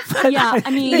language. Yeah,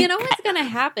 I mean, you know what's going to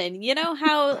happen? You know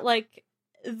how like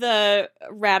the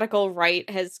radical right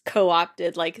has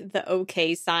co-opted like the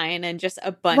OK sign and just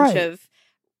a bunch of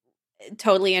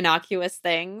totally innocuous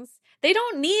things? They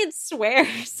don't need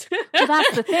swears. Well,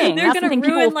 that's the thing. They're going to ruin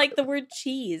people, like the word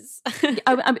cheese.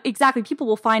 Exactly. People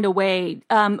will find a way.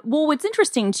 Well, what's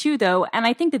interesting too, though, and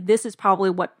I think that this is probably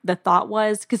what the thought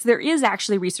was, because there is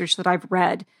actually research that I've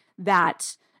read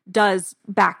that does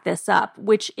back this up,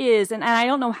 which is, and I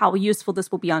don't know how useful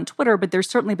this will be on Twitter, but there's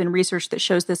certainly been research that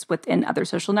shows this within other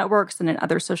social networks and in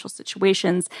other social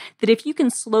situations, that if you can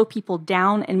slow people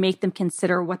down and make them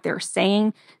consider what they're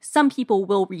saying, some people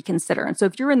will reconsider. And so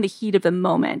if you're in the heat of the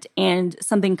moment and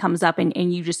something comes up and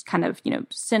you just kind of,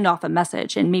 send off a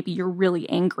message and maybe you're really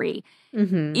angry,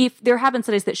 if there have been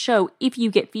studies that show if you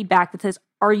get feedback that says,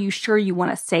 are you sure you want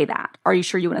to say that? Are you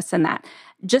sure you want to send that?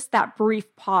 Just that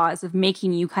brief pause of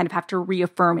making you kind of have to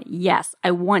reaffirm, yes,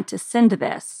 I want to send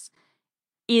this,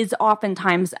 is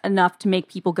oftentimes enough to make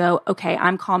people go, okay,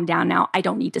 I'm calmed down now. I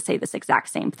don't need to say this exact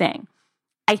same thing.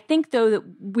 I think, though, that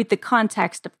with the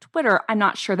context of Twitter, I'm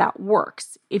not sure that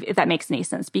works, if that makes any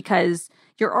sense, because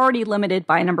you're already limited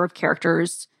by a number of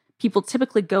characters. People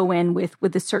typically go in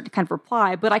with a certain kind of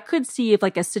reply, but I could see if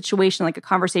like a situation, like a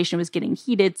conversation was getting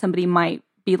heated, somebody might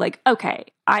be like, okay,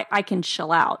 I can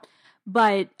chill out.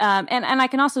 But, and I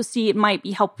can also see it might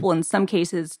be helpful in some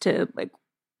cases to like,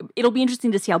 it'll be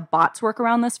interesting to see how bots work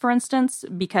around this, for instance,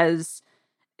 because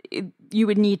you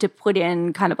would need to put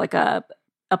in kind of like a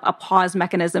pause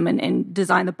mechanism and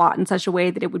design the bot in such a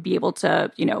way that it would be able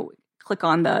to, click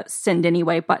on the send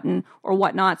anyway button or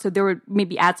whatnot. So there would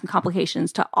maybe add some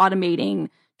complications to automating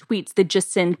tweets that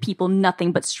just send people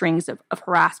nothing but strings of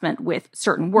harassment with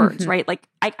certain words, right? Like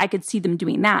I could see them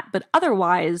doing that. But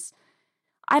otherwise,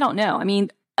 I don't know. I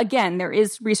mean, again, there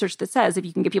is research that says if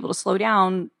you can get people to slow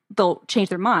down, they'll change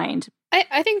their mind.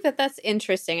 I think that's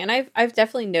interesting. And I've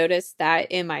definitely noticed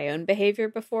that in my own behavior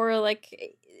before.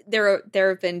 Like there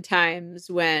have been times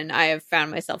when I have found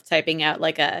myself typing out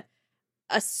like a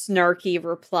snarky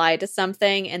reply to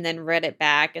something and then read it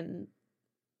back, and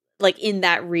like in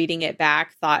that reading it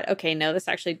back thought, okay, no, this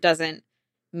actually doesn't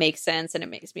make sense and it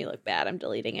makes me look bad. I'm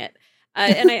deleting it.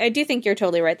 And I do think you're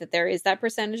totally right that there is that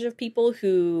percentage of people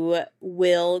who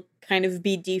will kind of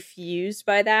be defused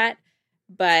by that.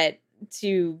 But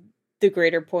to the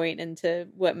greater point and to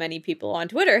what many people on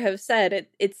Twitter have said,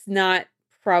 it's not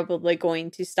probably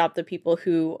going to stop the people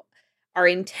who are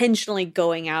intentionally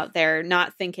going out there,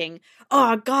 not thinking,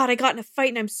 oh God, I got in a fight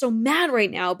and I'm so mad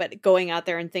right now, but going out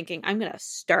there and thinking, I'm going to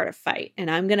start a fight and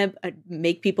I'm going to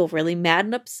make people really mad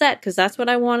and upset because that's what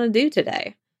I want to do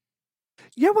today.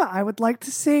 Yeah, what I would like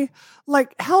to see,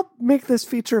 like, help make this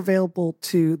feature available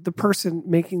to the person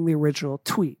making the original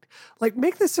tweet. Like,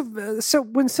 make this so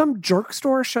when some jerk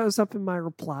store shows up in my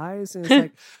replies and it's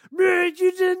like, man,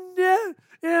 you didn't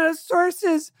know,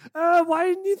 sources, why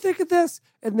didn't you think of this?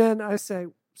 And then I say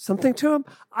something to him.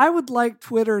 I would like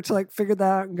Twitter to like figure that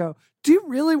out and go, do you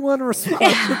really want to respond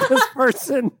to this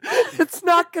person? It's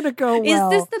not going to go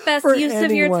well. Is this the best use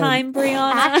of your time,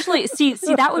 Brianna? Actually, see,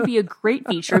 that would be a great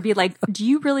feature. It'd be like, do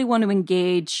you really want to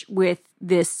engage with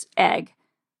this egg?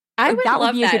 I would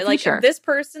love be a that. good Like, feature. this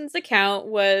person's account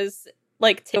was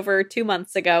like over 2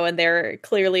 months ago, and they're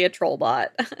clearly a troll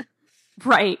bot.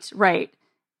 Right.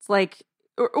 It's like,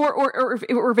 or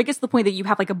if it gets to the point that you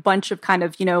have like a bunch of kind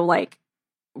of, like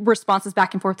responses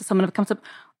back and forth to someone who comes up,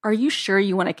 are you sure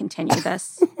you want to continue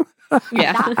this?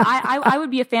 Yeah. I would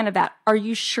be a fan of that. Are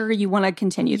you sure you want to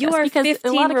continue this? You are because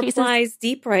 15 a lot of replies cases,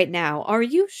 deep right now. Are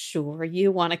you sure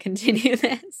you want to continue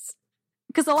this?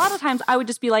 because a lot of times I would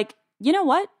just be like, you know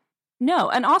what? No.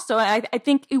 And also, I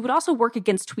think it would also work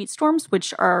against tweet storms,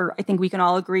 which are, I think we can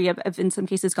all agree, have in some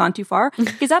cases gone too far.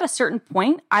 Because at a certain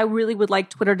point, I really would like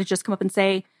Twitter to just come up and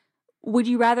say, would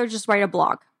you rather just write a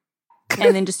blog?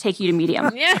 And then just take you to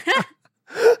Medium. Yeah.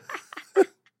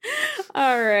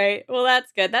 All right. Well,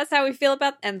 that's good. That's how we feel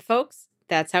about, and folks,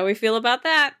 that's how we feel about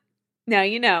that. Now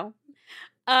you know.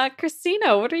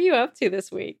 Christina, what are you up to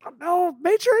this week? Oh,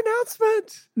 major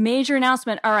announcement. Major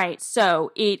announcement. All right.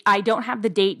 So I don't have the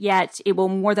date yet. It will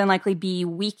more than likely be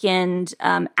weekend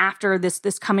after this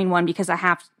coming one because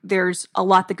there's a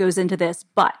lot that goes into this.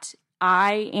 But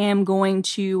I am going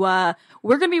to,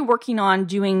 we're going to be working on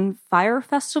doing Fire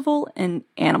Festival and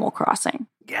Animal Crossing.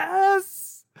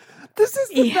 Yes. This is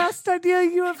the best idea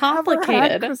you have ever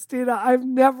had, Christina. I've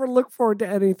never looked forward to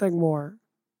anything more.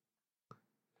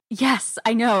 Yes,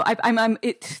 I know.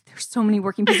 There's so many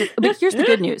working pieces. But here's the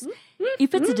good news.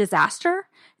 If it's a disaster,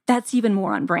 that's even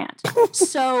more on brand.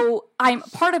 So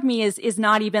part of me is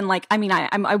not even like, I mean,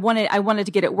 I wanted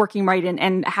to get it working right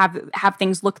and have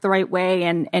things look the right way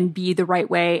and be the right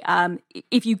way.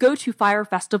 If you go to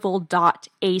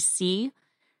firefestival.ac,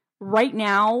 right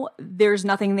now, there's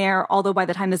nothing there, although by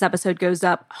the time this episode goes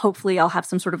up, hopefully I'll have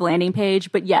some sort of landing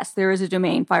page. But yes, there is a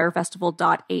domain,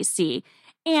 firefestival.ac.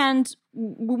 And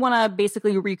we want to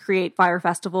basically recreate Fire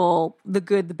Festival, the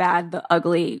good, the bad, the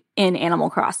ugly in Animal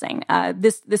Crossing.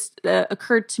 This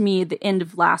occurred to me at the end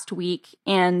of last week,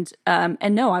 and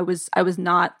no, I was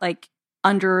not like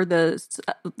under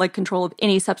the control of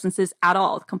any substances at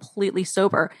all, completely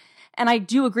sober. And I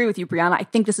do agree with you, Brianna. I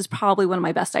think this is probably one of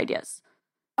my best ideas.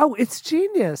 Oh, it's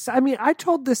genius. I mean, I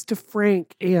told this to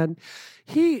Frank, and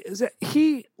he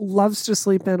loves to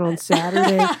sleep in on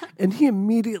Saturday, and he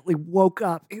immediately woke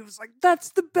up. He was like, that's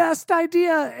the best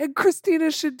idea, and Christina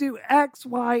should do X,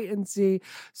 Y, and Z.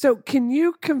 So can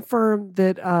you confirm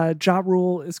that Ja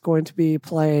Rule is going to be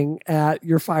playing at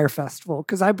your Fire Festival?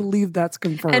 Because I believe that's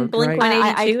confirmed, and Blink-182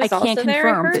 I is also can't there,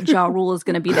 confirm that Ja Rule is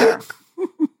going to be there.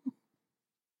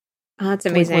 Oh, that's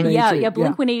amazing. Yeah.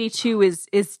 Blink-182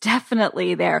 is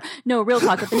definitely there. No, real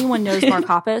talk. If anyone knows Mark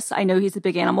Hoppus, I know he's a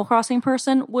big Animal Crossing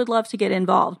person, would love to get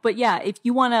involved. But yeah, if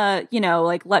you want to,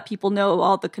 let people know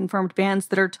all the confirmed bands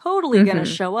that are totally going to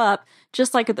show up,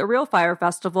 just like at the real Fire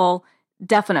Festival,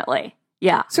 definitely.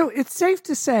 Yeah. So it's safe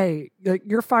to say that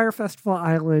your Fire Festival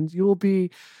island, you will be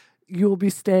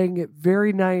staying at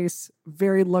very nice,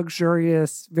 very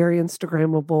luxurious, very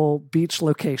Instagrammable beach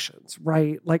locations,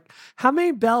 right? Like, how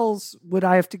many bells would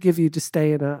I have to give you to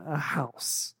stay in a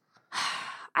house?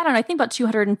 I don't know. I think about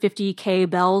 250K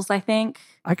bells, I think.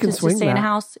 I can swing to stay that. in a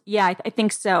house. Yeah, I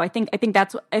think so. I think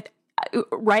that's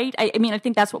right. I mean, I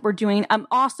think that's what we're doing.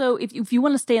 Also, if you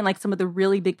want to stay in like some of the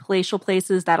really big palatial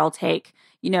places, that'll take,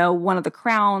 one of the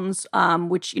crowns,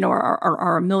 which,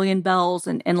 are a million bells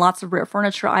and lots of rare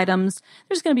furniture items.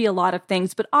 There's going to be a lot of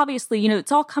things, but obviously,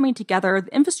 it's all coming together.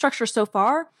 The infrastructure so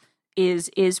far is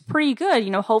pretty good.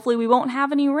 Hopefully we won't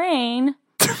have any rain.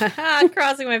 I'm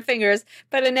crossing my fingers,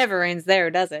 but it never rains there,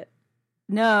 does it?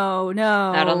 No.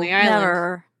 Not on the island.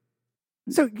 Never.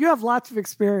 So you have lots of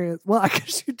experience. Well, I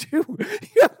guess you do.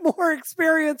 You have more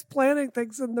experience planning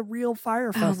things than the real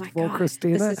Fire Festival,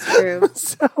 Christina. This is true.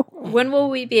 So when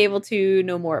will we be able to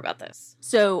know more about this?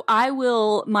 So I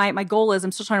will, my goal is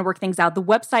I'm still trying to work things out. The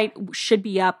website should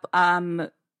be up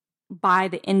by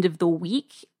the end of the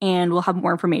week, and we'll have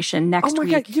more information next week. Oh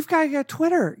my God, you've got to get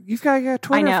Twitter. You've got to get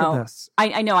Twitter for this.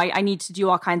 I know. I need to do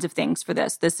all kinds of things for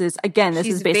this. This is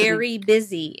basically very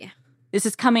busy. This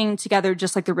is coming together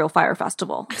just like the real Fire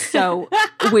Festival. So,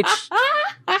 which,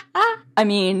 I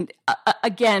mean,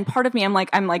 again, part of me, I'm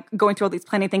like going through all these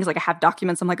planning things. Like I have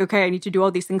documents. I'm like, okay, I need to do all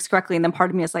these things correctly. And then part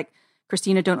of me is like,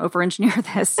 Christina, don't over-engineer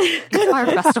this. It's Fire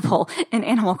Festival and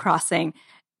Animal Crossing.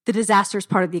 The disaster is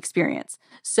part of the experience.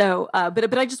 So,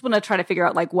 but I just want to try to figure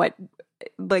out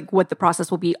what the process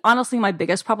will be. Honestly, my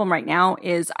biggest problem right now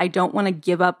is I don't want to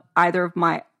give up either of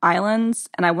my islands,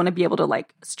 and I want to be able to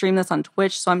stream this on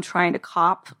Twitch. So I'm trying to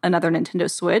cop another Nintendo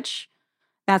Switch.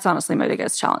 That's honestly my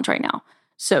biggest challenge right now.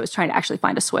 So it's trying to actually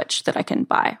find a Switch that I can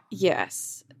buy.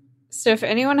 Yes. So if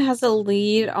anyone has a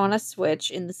lead on a Switch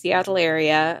in the Seattle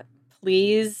area,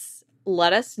 please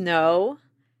let us know.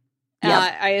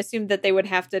 Yep. I assume that they would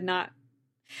have to not.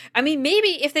 I mean,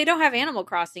 maybe if they don't have Animal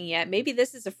Crossing yet, maybe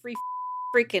this is a free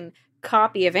freaking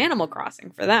copy of Animal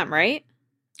Crossing for them, right?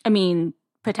 I mean,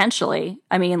 potentially.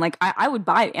 I mean, I would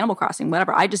buy Animal Crossing,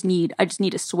 whatever. I just need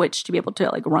a Switch to be able to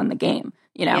run the game,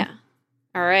 Yeah.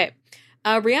 All right.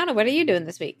 Brianna, what are you doing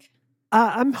this week?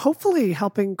 I'm hopefully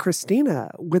helping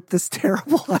Christina with this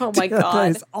terrible idea. Oh my God.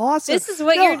 That is awesome. This is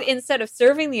what you're, instead of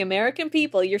serving the American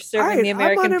people, you're serving the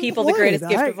American people the greatest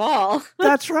gift of all.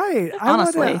 That's right.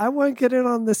 Honestly. I want to get in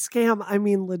on the scam. I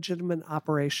mean, legitimate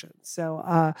operation.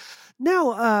 So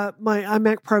now my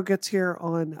iMac Pro gets here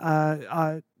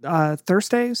on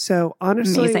Thursday. So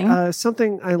honestly, Amazing.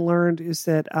 something I learned is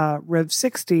that Rev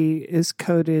 60 is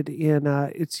coded in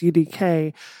its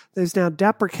UDK. There's now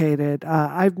deprecated.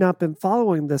 I've not been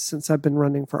following this since I've been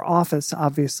running for office,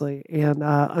 obviously. And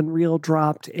Unreal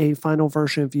dropped a final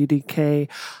version of UDK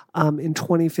in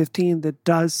 2015 that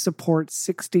does support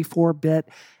 64-bit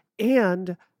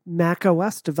and Mac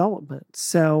OS development.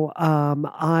 So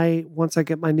once I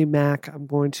get my new Mac, I'm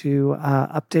going to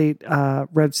update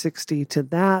Rev 60 to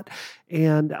that.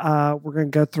 And we're going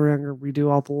to go through and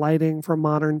redo all the lighting for a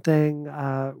modern thing,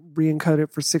 re-encode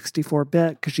it for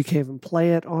 64-bit because you can't even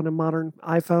play it on a modern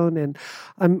iPhone. And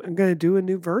I'm going to do a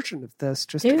new version of this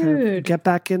just to kind of get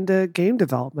back into game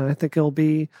development. I think it'll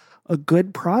be a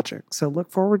good project. So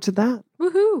look forward to that.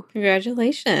 Woohoo.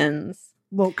 Congratulations.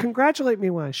 Well, congratulate me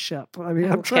when I ship. I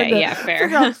mean, I'm trying to fair.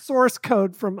 figure out source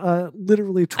code from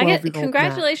literally 12-year-old.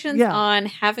 Congratulations on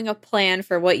having a plan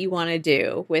for what you want to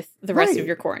do with the rest of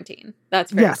your quarantine.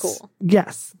 That's very cool.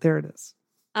 Yes, there it is.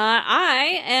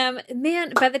 I am,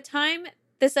 man, by the time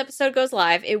this episode goes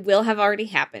live, it will have already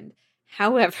happened.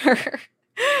 However,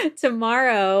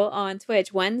 tomorrow on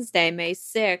Twitch, Wednesday, May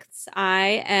 6th,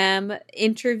 I am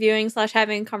interviewing /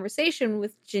 having a conversation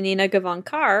with Janina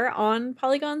Gavankar on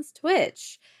Polygon's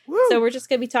Twitch. Woo. So we're just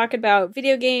going to be talking about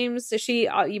video games.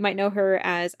 You might know her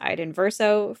as Iden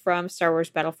Verso from Star Wars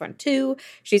Battlefront 2.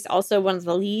 She's also one of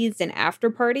the leads in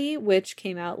Afterparty, which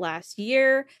came out last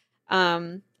year.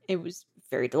 It was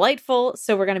very delightful.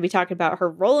 So we're going to be talking about her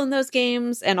role in those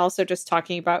games and also just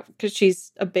talking about, because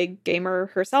she's a big gamer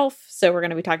herself. So we're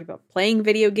going to be talking about playing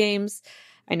video games.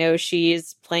 I know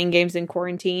she's playing games in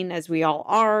quarantine, as we all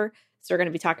are. So we're going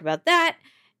to be talking about that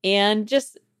and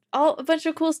just a bunch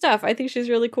of cool stuff. I think she's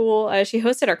really cool. She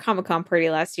hosted our Comic-Con party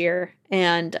last year,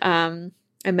 and I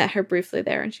met her briefly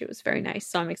there, and she was very nice.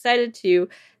 So I'm excited to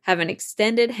have an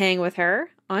extended hang with her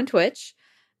on Twitch.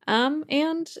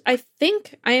 And I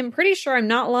am pretty sure I'm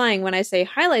not lying when I say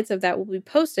highlights of that will be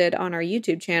posted on our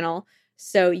YouTube channel.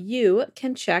 So you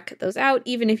can check those out,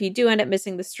 even if you do end up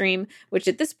missing the stream, which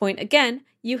at this point, again,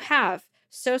 you have.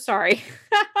 So sorry.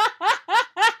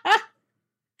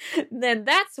 Then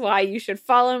that's why you should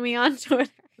follow me on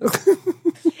Twitter.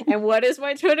 And what is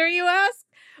my Twitter, you ask?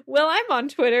 Well, I'm on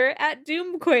Twitter at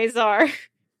DoomQuasar.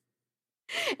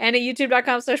 And at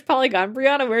youtube.com/Polygon.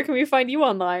 Brianna, where can we find you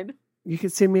online? You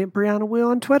can see me at Brianna Wheel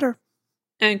on Twitter.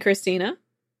 And Christina?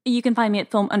 You can find me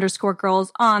at film_girls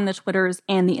on the Twitters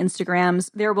and the Instagrams.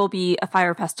 There will be a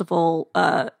Fire Festival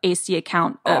AC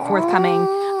account forthcoming,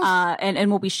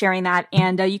 and we'll be sharing that.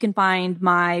 And you can find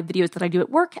my videos that I do at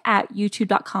work at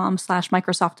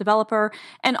youtube.com/Microsoft Developer.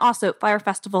 And also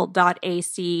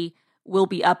firefestival.ac will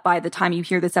be up by the time you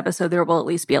hear this episode. There will at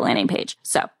least be a landing page.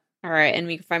 So, all right. And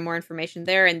we can find more information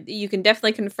there. And you can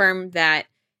definitely confirm that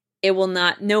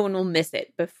no one will miss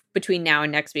it between now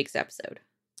and next week's episode.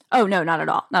 Oh, no, not at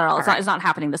all. Not at all. It's not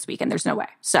happening this weekend. There's no way.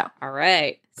 So, all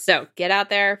right. So get out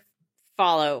there,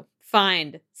 follow,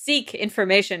 find, seek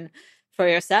information for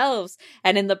yourselves.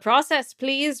 And in the process,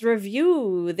 please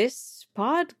review this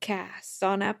podcast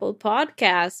on Apple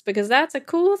Podcasts, because that's a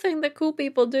cool thing that cool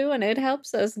people do, and it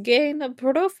helps us gain a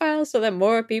profile so that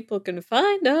more people can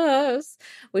find us,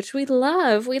 which we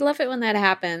love. We love it when that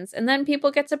happens. And then people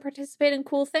get to participate in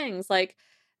cool things like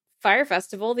Fire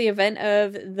Festival, the event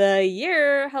of the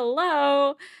year.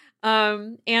 Hello.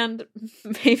 And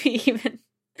maybe even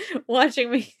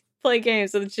watching me play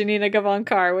games with Janina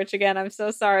Gavankar, which again, I'm so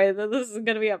sorry that this is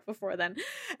going to be up before then.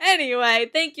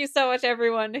 Anyway, thank you so much,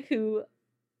 everyone who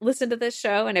listened to this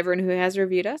show and everyone who has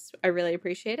reviewed us. I really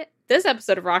appreciate it. This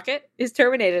episode of Rocket is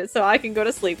terminated, so I can go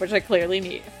to sleep, which I clearly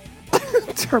need.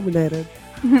 Terminated.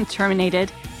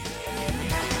 Terminated.